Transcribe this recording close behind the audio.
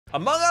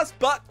Among Us,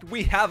 but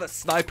we have a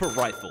sniper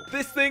rifle.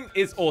 This thing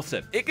is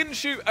awesome. It can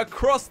shoot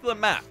across the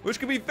map, which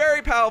can be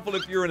very powerful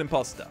if you're an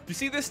imposter. You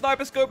see this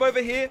sniper scope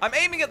over here? I'm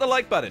aiming at the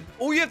like button.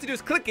 All you have to do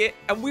is click it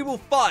and we will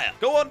fire.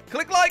 Go on,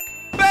 click like.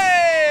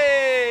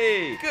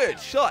 Bay! Good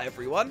shot,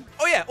 everyone.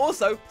 Oh yeah,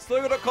 also,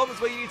 Slogo.com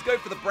is where you need to go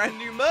for the brand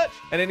new merch.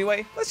 And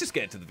anyway, let's just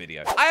get into the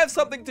video. I have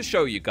something to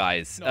show you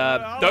guys.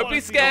 Don't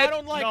be scared.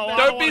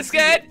 Don't be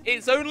scared.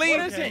 It's only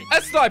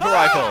a sniper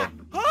rifle.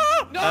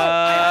 No,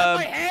 I have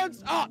my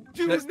hands up.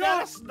 Do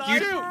not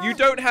shoot. You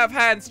don't have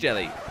hands,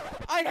 Jelly.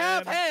 I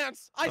have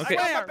hands. I Okay.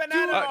 swear.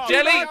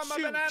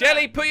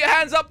 Jelly, put your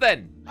hands up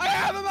then. I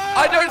have them up.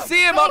 I don't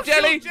see him up,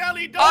 Jelly.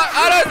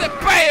 I don't.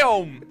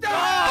 Bam!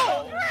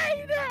 No.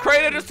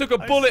 Crater just took a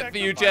bullet for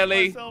you,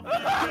 Jelly.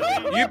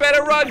 You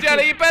better run,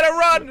 Jelly. You better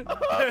run.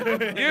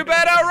 You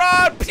better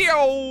run.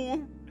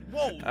 Pew!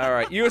 Whoa. All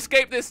right, you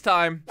escaped this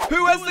time.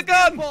 Who has the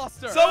gun?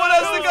 Someone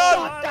has the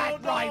gun.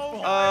 That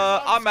rifle.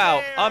 I'm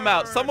out. I'm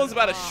out. Someone's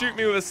about to shoot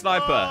me with a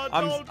sniper.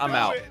 I'm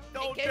out.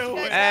 Don't do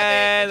it.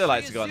 And the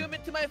lights are gone. Zoom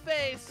it to my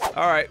face.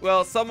 All right,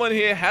 well, someone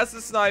here has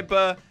the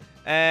sniper,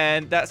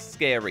 and that's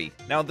scary.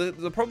 Now, the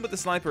problem with the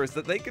sniper is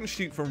that they can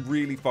shoot from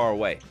really far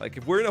away. Like,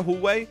 if we're in a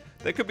hallway,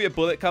 there could be a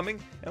bullet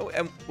coming,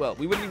 and well,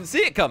 we wouldn't even see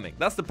it coming.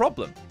 That's the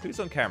problem. Who's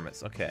on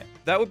cameras? Okay.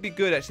 That would be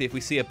good, actually, if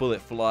we see a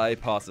bullet fly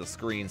past the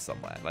screen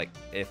somewhere. Like,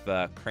 if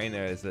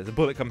Craner there's a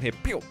bullet come here,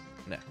 pew!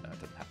 No, it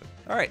doesn't happen.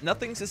 All right,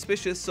 nothing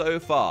suspicious so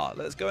far.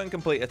 Let's go and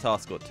complete a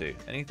task or two.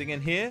 Anything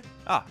in here?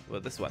 Ah, well,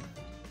 this one.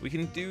 We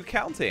can do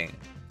counting.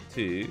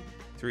 2,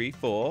 3,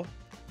 4,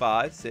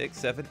 5, 6,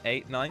 7,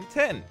 8, 9,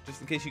 10.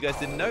 Just in case you guys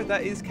didn't know,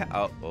 that is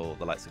oh,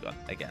 the lights are gone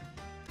again.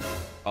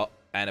 Oh,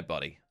 and a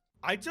body.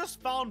 I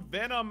just found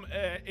Venom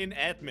in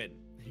admin.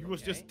 He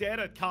was just dead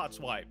at card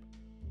swipe.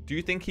 Do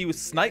you think he was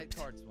sniped?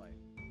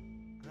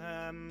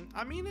 I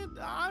mean,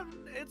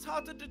 it's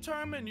hard to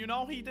determine. You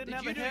know, he didn't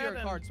have a head. Did you do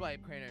your card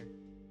swipe, Craner?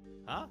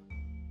 Huh?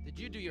 Did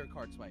you do your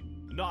card swipe?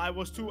 No, I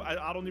was too.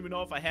 I don't even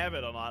know if I have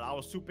it or not. I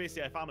was too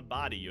busy. I found a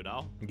body, you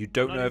know. You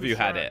don't know if you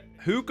had it.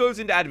 Who goes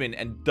into admin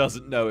and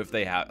doesn't know if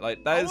they have?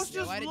 Like that I is. was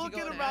just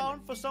looking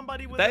around for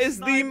somebody with. That is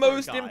the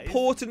most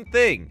important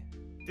thing.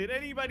 Did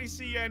anybody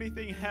see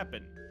anything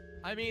happen?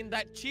 I mean,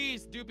 that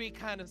cheese do be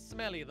kind of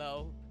smelly,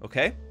 though.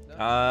 Okay.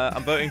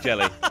 I'm voting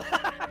Jelly.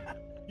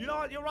 You know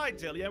what? You're right,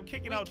 Jelly. I'm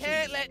kicking out cheese. We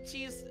can't let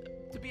cheese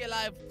to be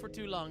alive for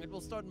too long. It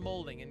will start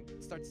molding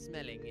and start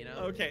smelling, you know?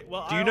 Okay,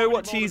 well, do you know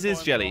what cheese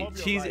is, Jelly?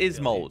 Cheese is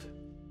mold.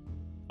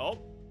 Oh.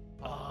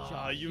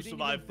 You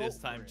survived this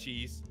time,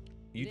 cheese.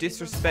 You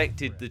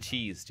disrespected the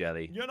cheese,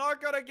 Jelly. You're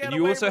not gonna get away.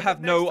 You also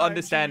have no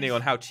understanding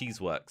on how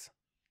cheese works.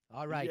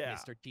 All right,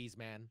 Mr. Cheese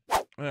Man. All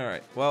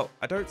right. Well,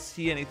 I don't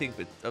see anything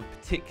of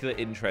particular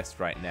interest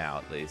right now,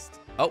 at least.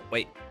 Oh,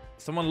 wait.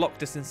 Someone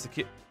locked us in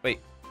secure. Wait.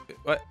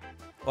 What?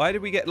 Why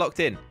did we get locked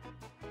in?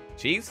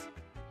 Cheese?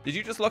 Did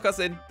you just lock us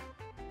in?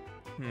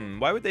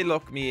 Why would they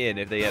lock me in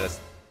if they had us?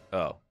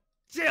 Oh.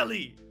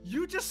 Jelly,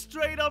 you just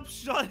straight up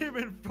shot him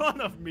in front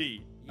of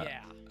me.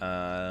 Yeah.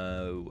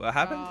 What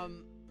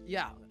happened?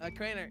 Yeah,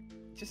 Craner,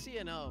 just so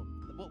you know,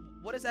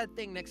 what is that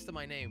thing next to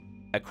my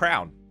name? A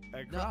crown.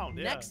 A crown,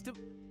 yeah. Next to...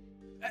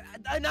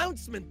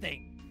 announcement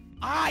thing.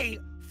 I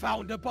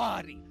found a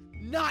body,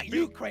 not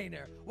you,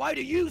 Craner. Why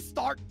do you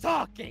start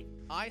talking?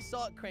 I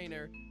saw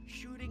Craner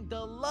shooting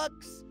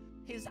Deluxe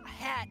his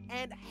hat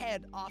and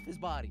head off his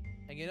body.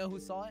 And you know who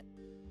saw it?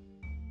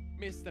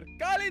 Mr.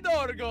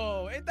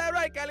 Calidorgo. Ain't that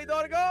right,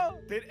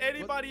 Calidorgo? Did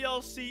anybody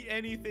else see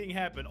anything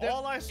happen?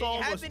 All I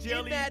saw was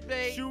Jelly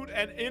shoot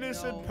an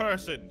innocent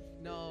person.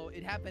 No,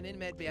 it happened in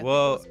Medbay.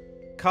 Well,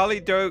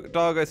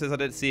 Calidorgo says I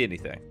didn't see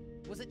anything.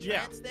 Was it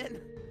trans then?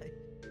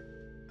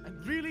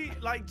 Really?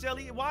 Like,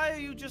 Jelly, why are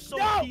you just so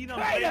keen on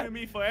blaming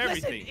me for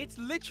everything? Listen, it's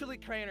literally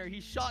Craner. He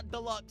shot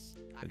Deluxe.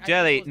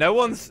 Jelly, no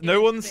one's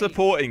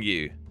supporting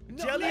you.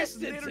 No, Jelly is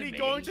literally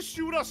going to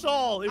shoot us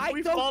all if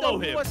we follow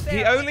him.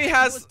 He only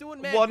has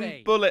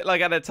one bullet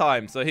like at a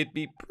time, so he'd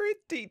be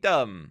pretty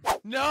dumb.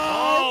 No!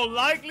 Oh,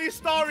 likely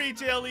story,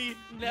 Jelly.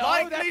 No,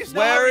 likely story.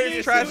 Where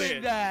is Trash?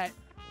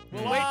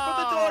 We'll wait for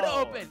the door to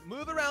open.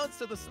 Move around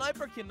so the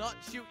sniper cannot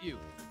shoot you.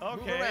 Okay,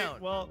 move around.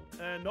 Well,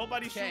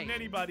 nobody's shooting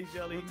anybody,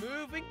 Jelly.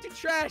 We're moving to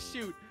trash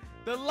shoot.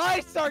 The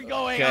lights are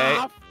going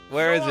off.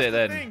 Where is it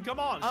then? Thing. Come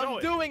on, I'm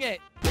doing it.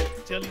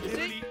 Jelly,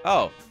 literally.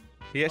 Oh,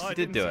 he actually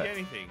did do it. I didn't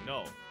see anything.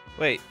 No.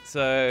 Wait,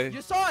 so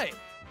you saw it.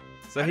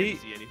 So I didn't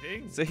see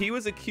anything. So he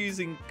was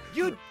accusing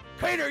you,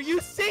 Craner. You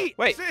see?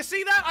 Wait.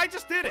 See that? I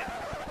just did it.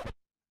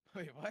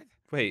 Wait, what?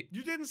 Wait.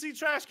 You didn't see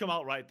trash come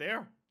out right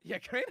there. Yeah,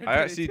 Craner. I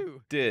actually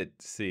did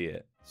see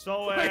it.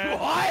 So, wait,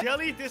 what?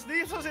 Jelly, this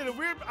leaves us in a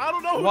weird. I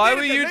don't know who Why did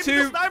were it. you Maybe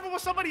two? The sniper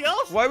was somebody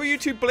else. Why were you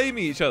two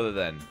blaming each other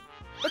then?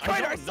 But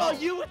Craner, I saw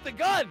you with the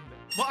gun.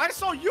 Well, I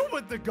saw you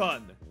with the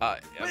gun.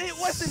 But it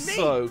wasn't me.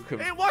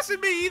 It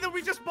wasn't me either.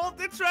 We just both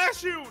did trash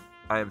shoot.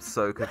 I am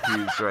so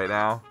confused right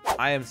now.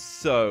 I am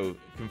so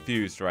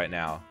confused right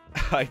now.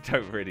 I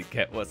don't really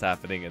get what's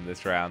happening in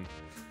this round.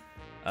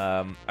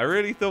 I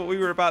really thought we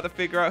were about to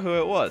figure out who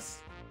it was.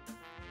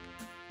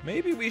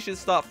 Maybe we should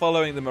start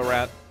following them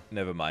around.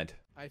 Never mind.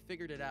 I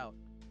figured it out.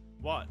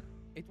 What?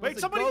 Wait,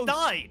 somebody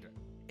died.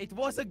 It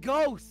was a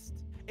ghost.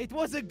 It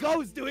was a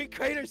ghost doing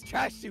Crainer's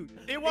trash shoot.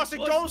 It was a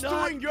ghost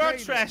doing your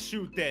trash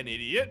shoot then,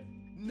 idiot.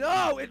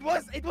 No, it's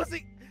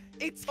okay,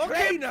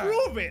 Crainer.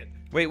 Prove it.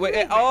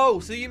 Wait. Oh,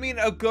 so you mean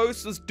a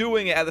ghost was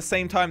doing it at the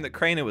same time that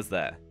Crainer was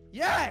there?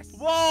 Yes.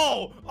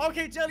 Whoa.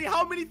 Okay, Jelly,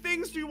 how many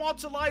things do you want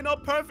to line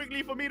up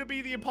perfectly for me to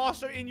be the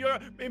imposter in your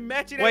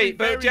imaginary Wait,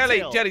 but fairy Jelly,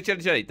 tale?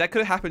 that could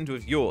have happened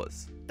with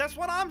yours. That's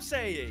what I'm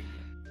saying.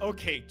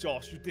 Okay,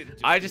 Josh, you didn't.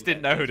 I just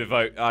didn't know who to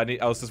vote. I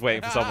was just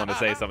waiting for someone to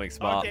say something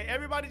smart. Okay,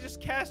 everybody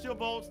just cast your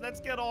votes. Let's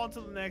get on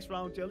to the next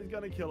round. Jelly's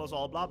gonna kill us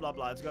all. Blah, blah,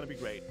 blah. It's gonna be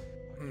great.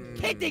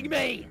 Kidding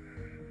me.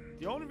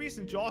 The only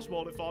reason Josh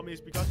voted for me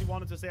is because he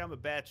wanted to say I'm a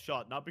bad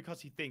shot, not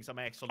because he thinks I'm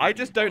actually. I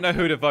just don't know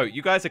who to vote.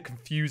 You guys are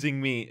confusing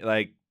me,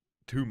 like,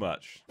 too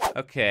much.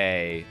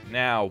 Okay,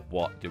 now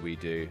what do we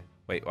do?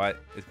 Wait,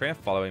 what? Is Crainer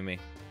following me?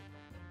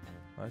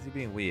 Why is he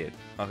being weird?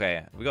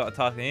 Okay, we got a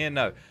task in here?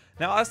 No.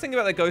 Now, I was thinking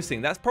about the ghost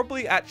thing. That's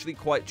probably actually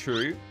quite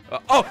true.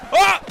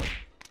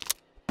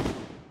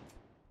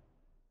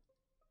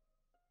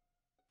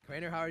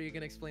 Crainer, how are you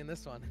gonna explain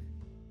this one?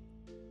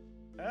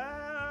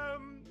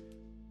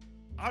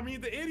 I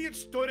mean, the idiot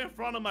stood in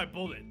front of my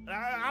bullet.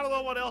 I don't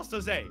know what else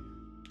to say.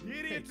 The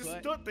idiot just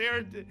stood there.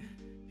 And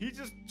he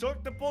just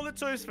took the bullet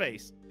to his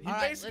face. He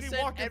basically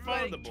walked in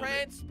front of the bullet.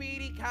 Trans,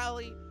 Speedy,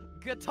 Callie,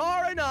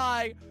 Guitar, and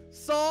I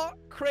saw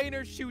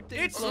Crainer shoot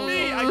the It's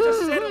me. I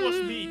just said it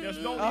was me. There's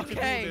no need to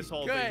do this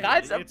whole thing.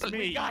 It's me.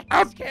 We got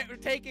this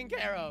taken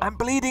care of. I'm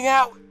bleeding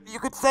out. You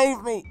could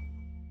save me.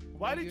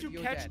 Why did you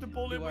catch the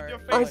bullet with your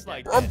face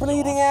like that? I'm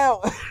bleeding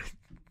out.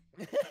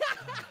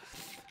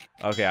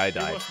 Okay, I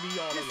died. It was me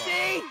all along.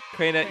 See?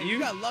 Crainer,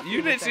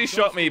 you literally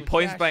shot me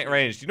point blank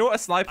range. Do you know what a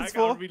sniper's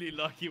for? I got really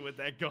lucky with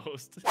that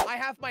ghost. I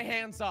have my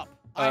hands up.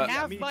 I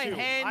have my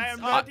hands I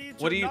am up. ready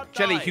to What do you, not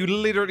Jelly? die. You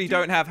literally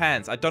don't have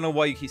hands. I don't know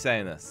why you keep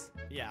saying this.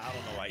 Yeah, I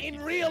don't know why.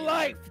 In real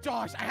life,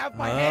 Josh, I have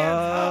my hands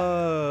up.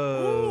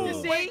 Oh.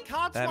 You see? Wait,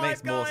 can't That swipe,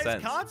 makes more guys.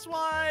 sense. Can't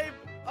swipe.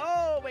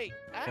 Oh, wait.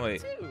 I have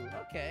Wait. two.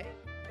 Okay.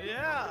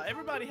 Yeah,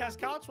 everybody has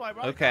can't swipe,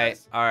 right? Okay,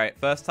 Guys? all right.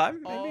 First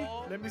time, maybe?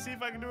 Oh. Let me see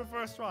if I can do it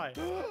first try.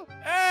 First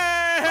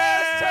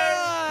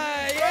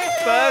time!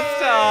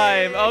 First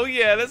time. Oh,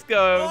 yeah, let's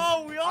go.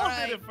 Oh, we all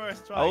Alright. did it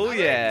first try. Oh, I'm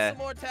yeah. ready for some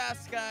more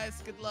tasks,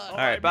 guys. Good luck. All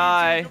right, me too.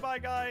 bye. Goodbye,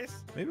 guys.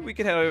 Maybe we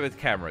could head over to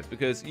cameras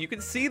because you can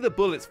see the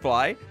bullets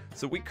fly.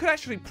 So we could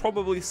actually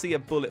probably see a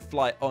bullet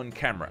fly on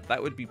camera.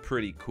 That would be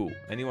pretty cool.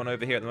 Anyone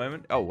over here at the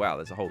moment? Oh, wow,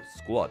 there's a whole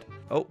squad.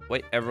 Oh,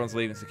 wait, everyone's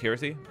leaving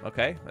security.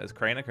 Okay, there's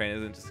Crainer.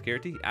 Crainer's into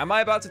security. Am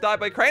I about to die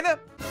by Crainer?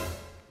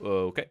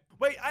 Okay.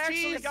 Wait, I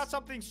actually Cheese. got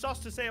something sus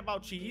to say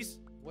about Cheese.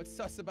 What's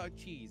sus about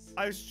cheese?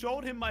 I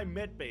showed him my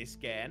medbay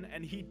scan,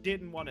 and he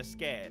didn't want to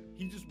scan.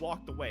 He just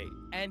walked away.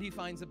 And he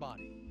finds a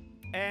body.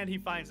 And he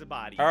finds a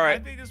body. All right.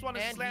 I think this one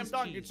is And slam he's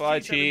dunk. Cheese. It's Bye,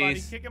 Cheese, everybody.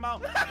 Cheese. Kick him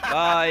out.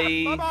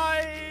 Bye.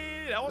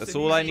 Bye-bye. That was That's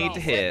an all I easy need round.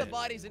 to Said hear. the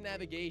body's in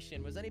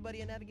navigation. Was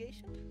anybody in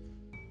navigation?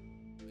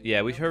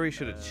 Yeah, we probably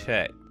should have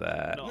checked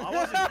that. No, I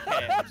was in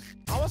cams.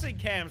 I was in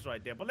cams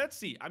right there, but let's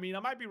see. I mean, I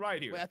might be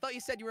right here. Wait, I thought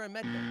you said you were a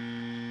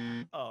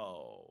medbay.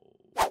 Oh.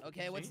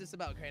 Okay, what's this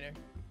about, Crainer?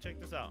 Check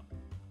this out.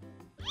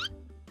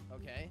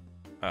 Okay.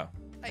 Oh,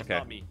 It's okay.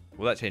 not me.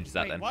 Well, that changes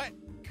that Wait, then. what?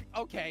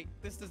 Okay,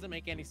 this doesn't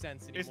make any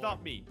sense anymore. It's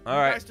not me. All you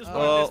right. guys just Well,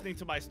 weren't listening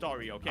to my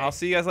story, okay? I'll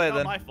see you guys later Not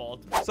then. my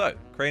fault. So,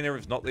 Crainer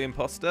is not the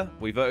imposter.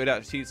 We voted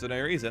out Cheats for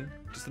no reason.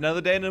 Just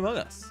another day in Among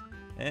Us.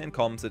 And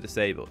comms are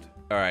disabled.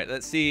 Alright,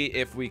 let's see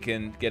if we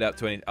can get up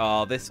to any...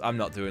 Oh, I'm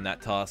not doing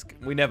that task.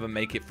 We never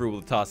make it through all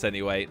the tasks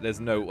anyway. There's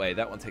no way.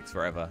 That one takes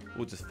forever.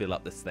 We'll just fill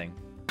up this thing.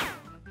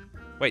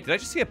 Wait, did I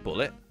just see a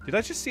bullet? Did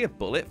I just see a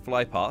bullet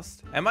fly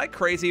past? Am I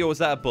crazy or was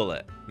that a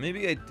bullet?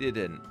 Maybe I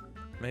didn't.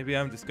 Maybe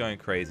I'm just going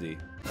crazy.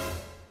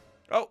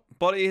 Oh,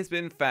 body has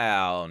been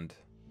found.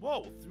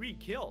 Whoa, 3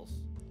 kills.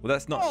 Well,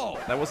 that's not... Oh.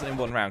 That wasn't in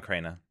one round,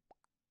 Crainer.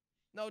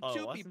 No, Oh,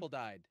 two wasn't? people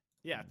died.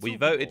 Yeah, We 2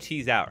 voted people.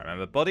 Cheese out,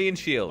 remember? Body and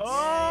shields.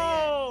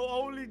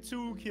 Oh, only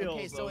 2 kills.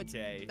 Okay, so it's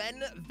okay.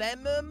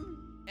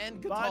 Venom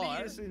and Guitar.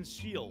 Body is in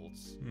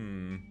shields.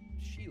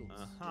 Shields.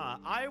 Uh-huh.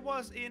 I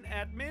was in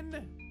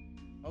admin.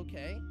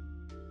 Okay.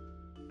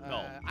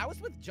 No. I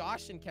was with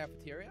Josh in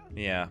cafeteria.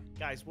 Yeah.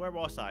 Guys, where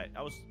was I?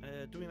 I was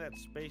doing that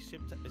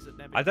spaceship. Is it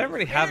navigation? I don't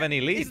really have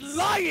any leads. He's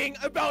lying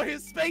about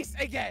his space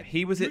again.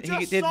 He was You he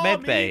just did saw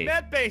medbay. me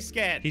medbay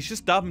scan. He's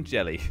just dumb,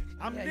 Jelly.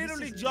 I'm Yeah, he's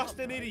literally just just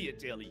dumb, an right? idiot,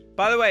 Jelly.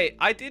 By the way,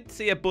 I did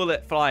see a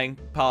bullet flying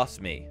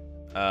past me.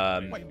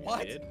 Wait,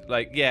 what?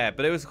 Like, yeah,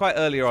 but it was quite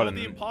earlier So on.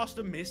 the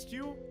imposter missed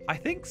you? I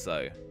think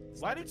so.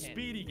 Why did Okay.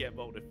 Speedy get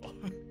voted for?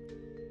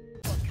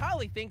 Well,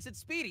 Kylie thinks it's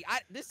Speedy.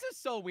 This is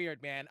so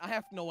weird, man. I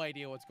have no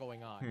idea what's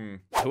going on.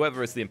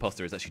 Whoever is the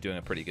imposter is actually doing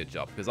a pretty good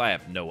job because I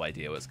have no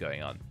idea what's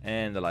going on.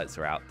 And the lights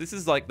are out. This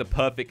is like the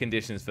perfect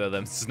conditions for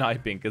them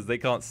sniping because they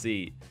can't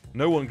see.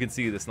 No one can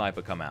see the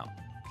sniper come out.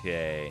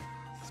 Okay.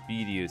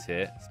 Speedy is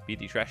here.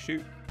 Speedy trash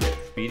shoot.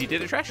 Speedy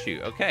did a trash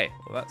shoot. Okay.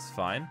 Well, that's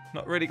fine.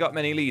 Not really got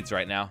many leads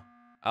right now.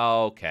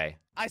 Okay.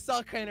 I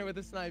saw Crainer with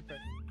a sniper.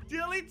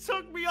 Dilly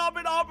took me up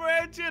in upper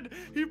engine.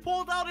 He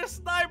pulled out his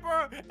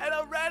sniper and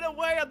I ran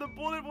away and the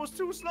bullet was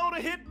too slow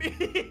to hit me.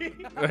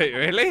 Wait,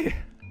 really?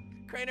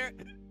 Crainer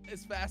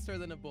is faster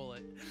than a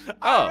bullet.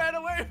 I ran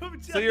away from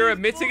Jelly's So you're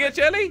admitting bullet. it,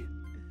 Jelly?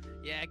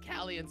 Yeah,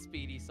 Callie and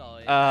Speedy saw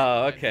it.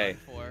 Oh, okay.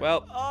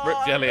 Well, rip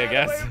Jelly, I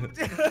guess.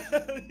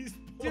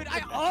 Dude,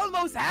 I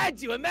almost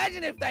had you.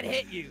 Imagine if that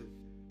hit you.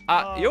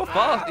 You're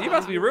fast. You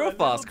must be real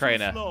fast,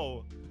 Crainer.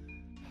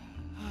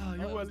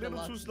 You were a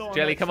little too slow.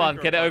 Jelly, come on,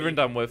 get it over and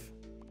done with.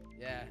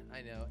 Yeah,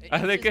 I know.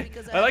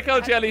 I like how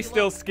Jelly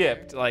still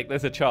skipped. Like,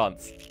 there's a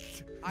chance.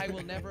 I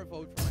will never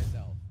vote for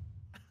myself.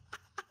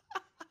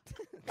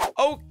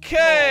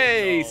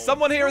 Okay, Oh, no.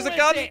 someone here has a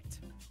gun.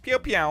 Pew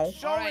pew.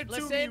 Show it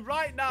to me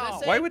right now.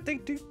 Why would they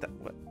do that?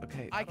 What?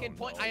 Okay. I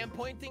am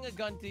pointing a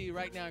gun to you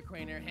right now,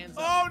 Crainer. Hands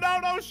up. Oh no,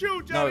 no,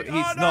 shoot, No, Jelly.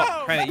 he's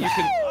not. Crainer, you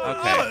can.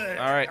 Okay.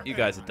 All right, you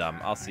guys are dumb.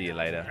 I'll see you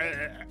later.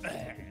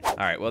 All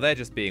right. Well, they're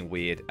just being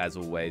weird as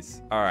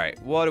always. All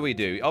right. What do we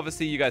do?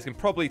 Obviously, you guys can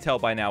probably tell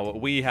by now what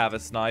we have a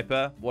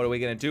sniper. What are we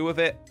gonna do with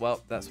it?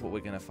 Well, that's what we're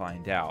gonna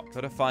find out.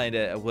 Gotta find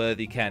a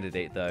worthy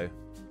candidate though.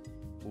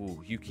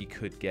 Ooh, Yuki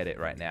could get it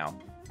right now.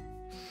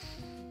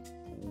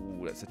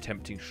 Ooh, that's a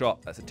tempting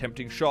shot. That's a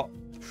tempting shot.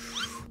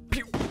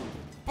 Pew!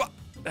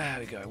 There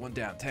we go. One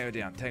down. Tango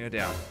down. Tango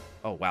down.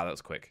 Oh, wow. That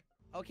was quick.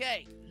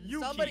 Okay.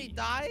 Yuki. Somebody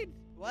died?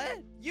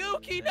 What?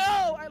 Yuki,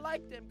 no! I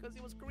liked him because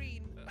he was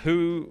green.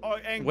 Who? Oh,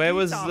 and Where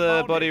was Gita the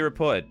found body it.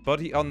 reported?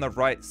 Body on the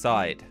right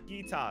side.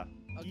 Gita.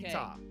 Okay.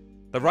 Gita.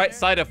 The right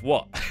side of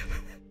what?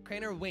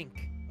 Crainer,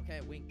 wink.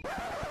 Okay, wink.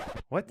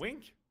 What?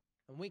 Wink?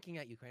 I'm winking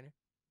at you, Crainer.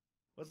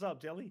 What's up,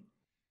 Jelly?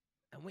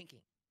 I'm winking.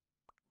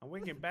 I'm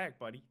winking back,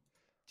 buddy.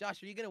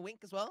 Josh, are you gonna wink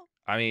as well?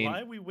 I mean,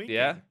 Why are we winking?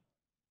 yeah.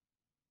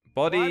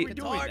 Why are Body. we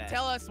doing Qatar, that?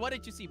 tell us, what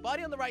did you see?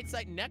 Body on the right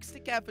side next to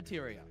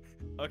cafeteria.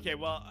 Okay,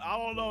 well, I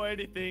don't know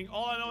anything.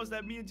 All I know is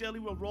that me and Jelly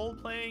were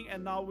role-playing,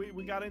 and now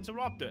we got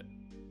interrupted.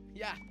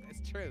 Yeah,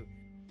 it's true.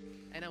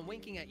 And I'm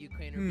winking at you,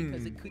 Crainer,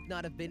 because it could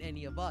not have been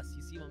any of us.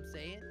 You see what I'm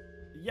saying?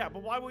 Yeah,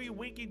 but why were you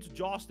winking to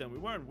Josh then? We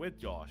weren't with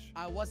Josh.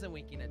 I wasn't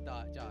winking at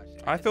Josh.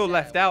 I just feel said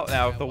left I out wasn't.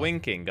 now I of the wasn't.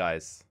 winking,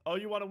 guys. Oh,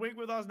 you want to wink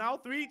with us now?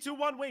 3, 2,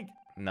 1, wink.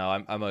 No,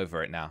 I'm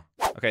over it now.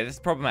 Okay, this is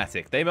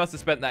problematic. They must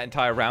have spent that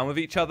entire round with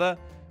each other,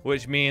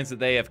 which means that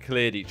they have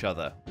cleared each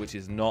other, which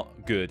is not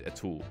good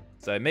at all.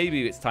 So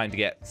maybe it's time to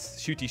get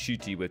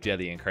shooty with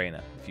Jelly and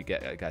Crainer, if you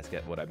guys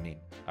get what I mean.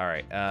 All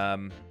right,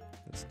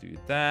 let's do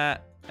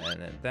that,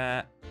 and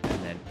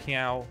then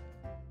Meow,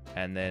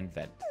 and then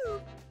vent.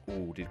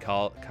 Oh, did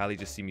Kali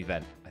just see me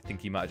vent? I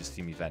think he might have just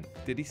seen me vent.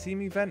 Did he see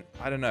me vent?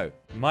 I don't know.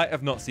 Might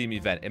have not seen me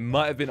vent. It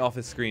might have been off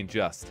his screen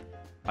just.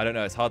 I don't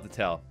know. It's hard to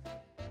tell.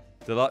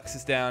 Deluxe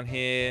is down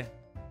here.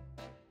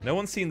 No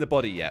one's seen the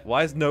body yet.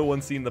 Why has no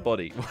one seen the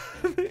body?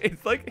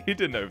 It's like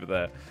hidden over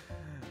there.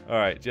 All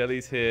right,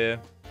 Jelly's here.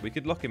 We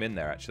could lock him in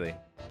there, actually,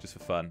 just for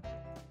fun.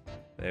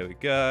 There we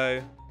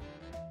go.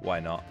 Why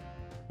not?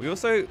 We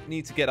also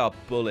need to get our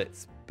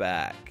bullets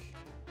back.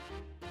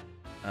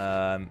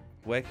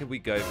 Where could we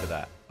go for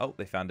that? Oh,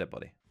 they found their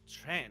body.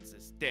 Trance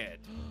is dead.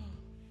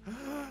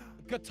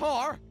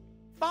 Guitar?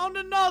 Found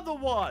another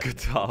one.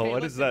 Guitar, Okay,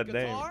 what is listen, that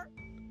name? Guitar,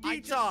 I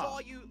just Guitar. saw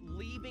you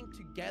leaving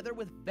together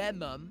with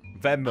Venom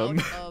Venom.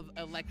 out of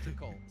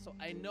electrical. So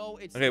I know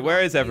it's Okay, not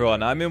where is you.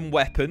 everyone? I'm in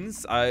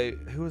weapons.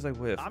 Who was I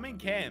with? I'm in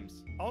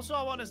cams. Also,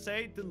 I want to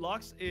say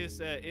Deluxe is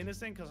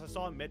innocent because I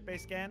saw a med-bay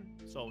scan,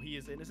 so he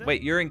is innocent.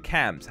 Wait, you're in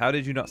cams. How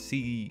did you not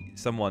see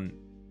someone?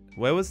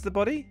 Where was the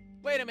body?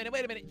 Wait a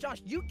minute.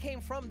 Josh, you came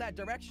from that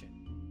direction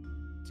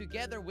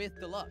together with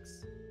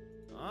Deluxe.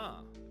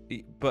 Ah.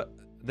 But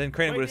then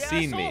Crainer would have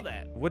seen I me. saw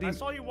that. What do you? I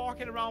saw you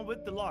walking around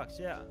with Deluxe,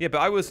 yeah. Yeah, but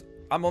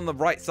I'm on the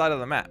right side of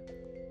the map.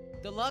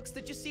 Deluxe,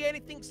 did you see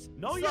anything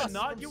No, sus you're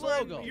not. from You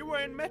Slogo? were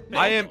in med-bay.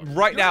 I am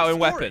right You're now in in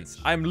weapons.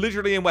 storage. I'm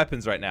literally in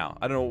weapons right now.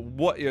 I don't know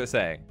what you're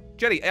saying.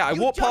 Jelly, yeah, I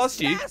You walked just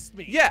past you. passed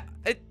me. Yeah,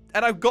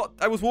 and I walked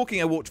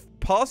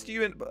past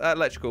you in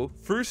electrical,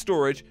 through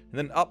storage, and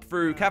then up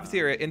through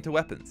cafeteria into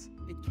weapons.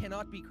 It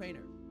cannot be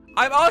Crainer.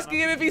 I'm asking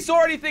him if he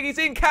saw anything. He's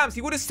in camps.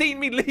 He would have seen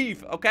me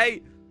leave,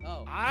 okay?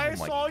 Oh. I Oh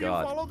my saw you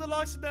God. follow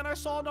Deluxe, and then I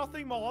saw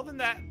nothing more than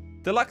that.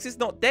 Deluxe is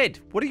not dead.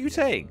 What are you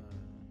saying?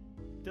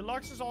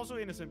 Deluxe is also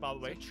innocent, by the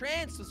way. So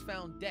Trance was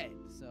found dead,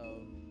 so...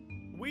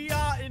 We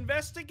are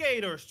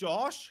investigators,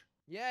 Josh.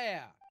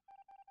 Yeah.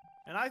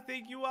 And I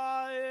think you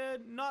are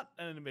not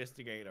an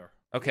investigator.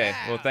 Okay,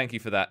 well, Yeah. thank you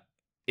for that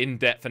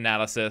in-depth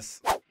analysis.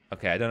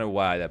 Okay, I don't know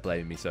why they're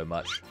blaming me so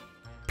much.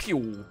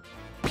 Pew!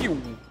 Pew!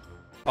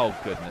 Oh,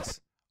 goodness.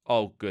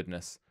 Oh,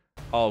 goodness.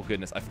 Oh,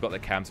 goodness. I forgot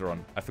that cams are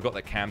on.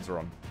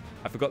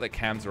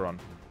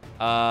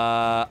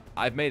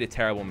 I've made a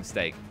terrible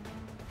mistake.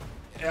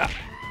 Yeah.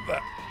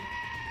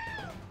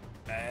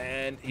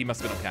 And he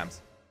must have been on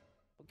cams.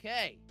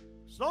 Okay.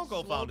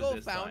 Slogo found it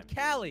this time.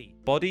 Callie.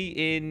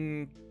 Body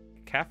in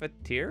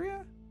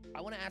cafeteria?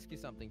 I want to ask you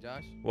something,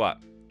 Josh. What?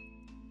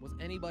 Was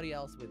anybody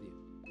else with you?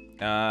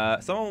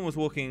 Someone was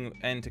walking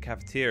into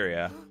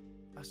cafeteria.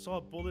 I saw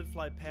a bullet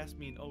fly past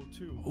me in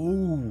O2.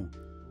 Ooh.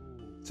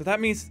 So that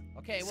means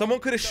Okay. well, someone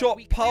could have so shot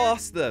we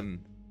past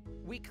them.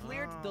 We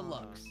cleared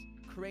Deluxe.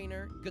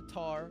 Craner,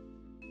 Guitar,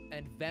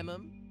 and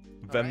Venom.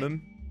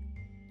 Venom?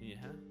 Yeah.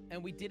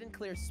 And we didn't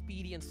clear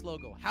Speedy and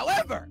Slogo.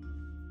 However,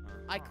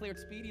 I cleared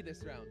Speedy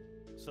this round.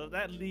 So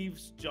that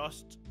leaves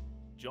just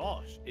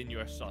Josh in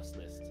your sus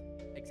list.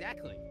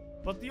 Exactly.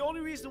 But the only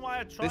reason why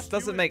I trust This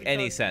doesn't make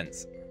any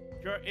sense.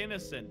 You're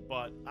innocent,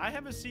 but I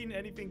haven't seen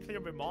anything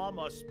clear with Mom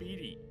or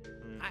Speedy.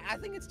 I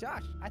think it's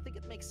Josh. I think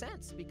it makes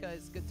sense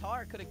because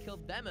Guitar could have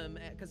killed Venom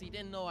because he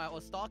didn't know I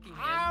was stalking him.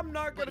 I'm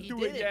not gonna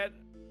do it yet.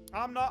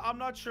 I'm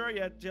not sure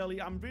yet,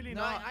 Jelly. I'm really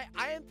not.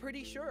 I am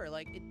pretty sure.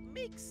 Like, it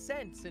makes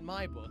sense in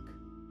my book.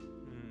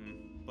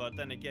 But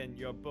then again,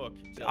 your book,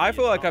 Jelly, I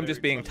feel like I'm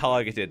just being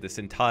targeted this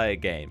entire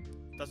game.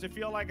 Does it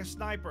feel like a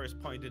sniper is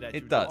pointed at you,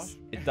 It does.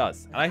 Josh? It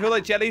does. And I feel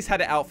like Jelly's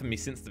had it out for me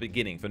since the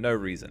beginning for no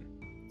reason.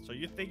 So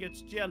you think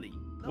it's Jelly?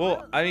 No,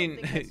 Well, I mean,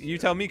 think you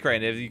tell me,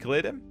 Crane, have you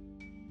cleared him?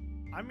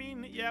 I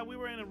mean, yeah, we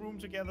were in a room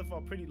together for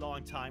a pretty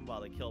long time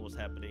while the kill was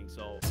happening,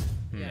 so...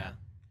 Yeah.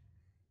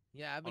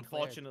 Yeah, I've been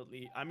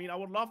Unfortunately, I mean, I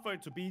would love for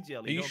it to be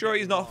Jelly. Are you sure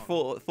he's not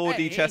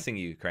 4D chessing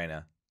you,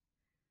 Craner?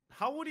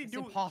 How would he It's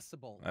do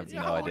impossible. I have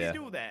Yeah, no how idea. would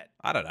he do that?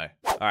 I don't know.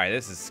 All right,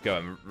 this is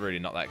going really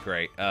not that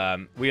great.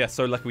 We are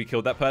so lucky we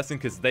killed that person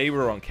because they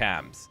were on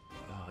cams.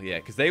 Oh, yeah,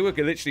 because they were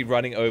literally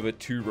running over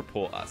to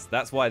report us.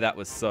 That's why that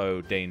was so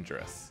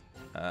dangerous.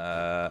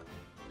 Okay,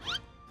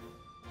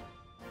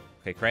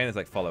 Crane is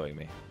like following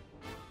me.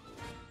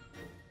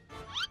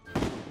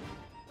 Oh,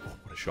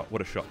 what a shot,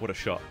 what a shot, what a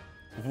shot.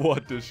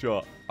 What a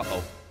shot.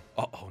 Uh-oh.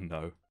 Uh-oh,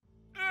 no.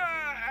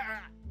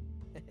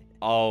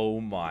 Oh,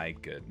 my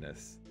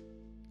goodness.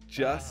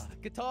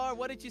 Guitar,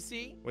 what did you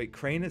see? Wait,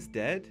 Crane is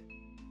dead?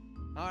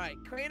 All right,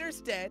 Craner's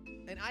dead,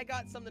 and I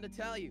got something to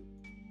tell you.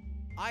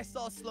 I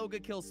saw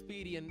Slogo kill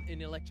Speedy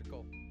in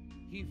electrical.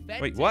 He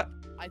vented, Wait, what?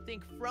 I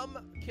think from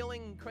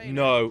killing Craner.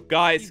 No,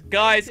 guys,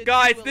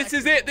 this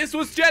is it. This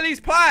was Jelly's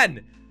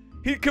plan.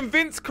 He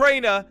convinced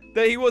Craner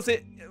that he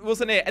wasn't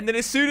it, and then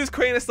as soon as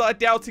Craner started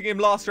doubting him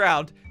last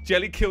round,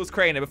 Jelly kills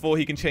Craner before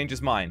he can change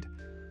his mind.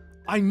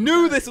 I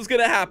knew this was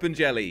gonna happen,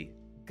 Jelly.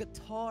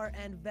 Guitar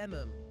and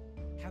Venom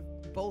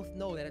both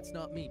know that it's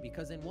not me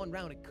because in one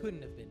round it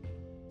couldn't have been me.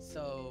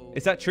 So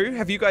Is that true?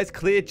 Have you guys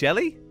cleared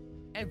Jelly?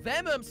 and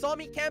Venom saw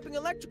me camping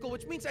electrical,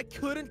 which means I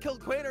couldn't kill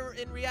Craner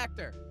in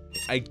reactor.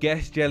 I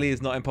guess Jelly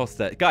is not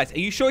imposter. Guys, are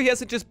you sure he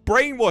hasn't just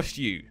brainwashed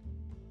you?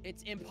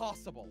 It's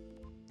impossible.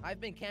 I've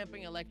been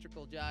camping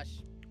electrical,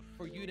 Josh,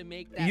 for you to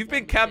make that. You've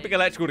been camping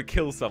electrical to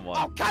kill someone.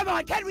 Oh, come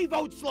on. Can we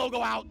vote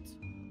Slogo out?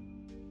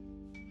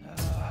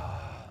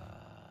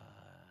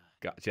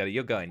 God, Jelly,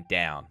 you're going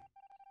down.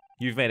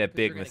 You've made a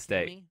big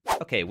mistake.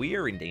 Okay, we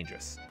are in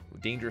dangerous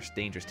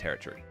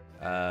territory.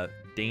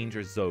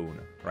 Danger zone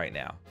right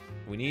now.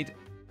 We need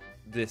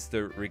this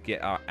to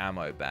get our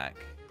ammo back.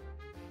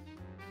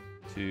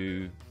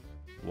 2,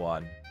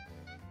 1.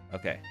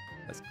 Okay,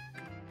 that's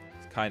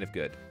kind of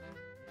good.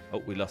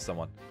 Oh, we lost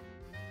someone.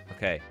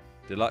 Okay,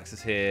 Deluxe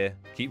is here.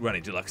 Keep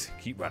running, Deluxe.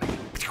 Keep running.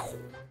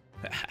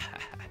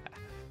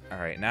 All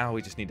right, now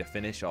we just need to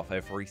finish off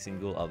every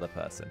single other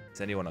person.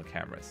 Is anyone on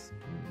cameras?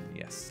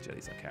 Yes,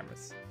 Jelly's on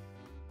cameras.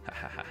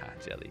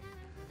 Jelly.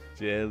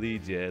 Jelly,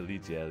 Jelly,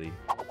 Jelly.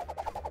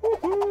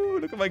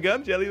 Woohoo! Look at my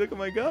gun, Jelly. Look at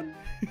my gun.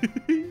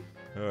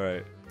 All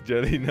right,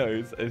 Jelly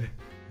knows.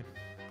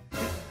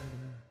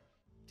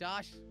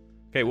 Josh.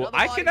 Okay, well,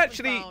 I can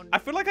actually... I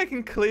feel like I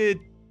can clear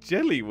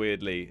Jelly,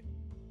 weirdly.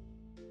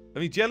 I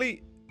mean,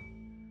 Jelly...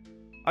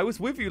 I was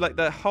with you, like,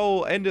 the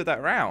whole end of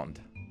that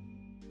round.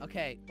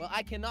 Okay, well,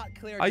 I cannot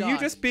clear Are Josh. you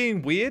just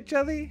being weird,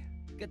 Jelly?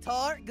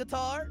 Guitar?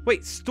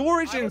 Wait,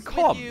 storage and I was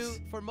comms? with you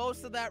for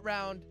most of that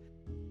round.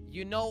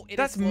 You know it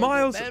That's is Slogo.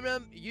 miles...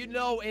 Venom, you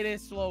know it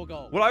is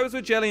Slogo. Well, I was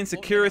with Jelly in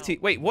security.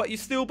 Wait, what? You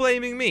still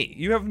blaming me?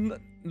 You have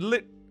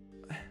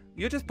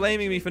You're just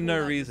blaming me for no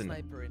reason.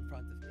 Sniper in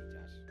front of me,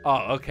 Josh.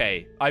 Oh,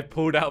 okay. I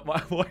pulled out my...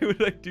 Why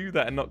would I do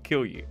that and not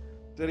kill you?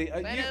 Jelly,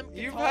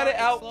 you've had it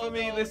out for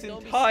me this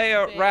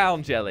entire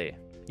round, Jelly.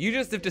 You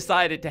just have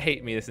decided to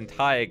hate me this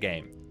entire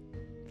game.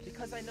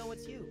 Because I know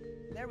it's you.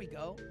 There we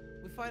go.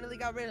 We finally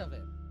got rid of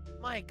it.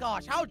 My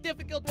gosh, how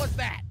difficult was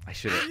that? I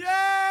should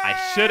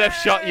have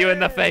shot you in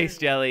the face,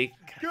 Jelly.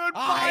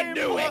 Goodbye,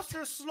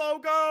 Imposter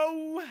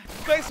Slogo!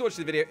 Thanks for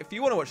watching the video. If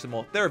you want to watch some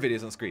more, there are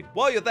videos on screen.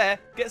 While you're there,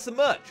 get some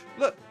merch.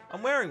 Look,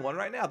 I'm wearing one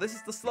right now. This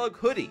is the Slug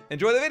hoodie.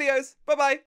 Enjoy the videos. Bye-bye.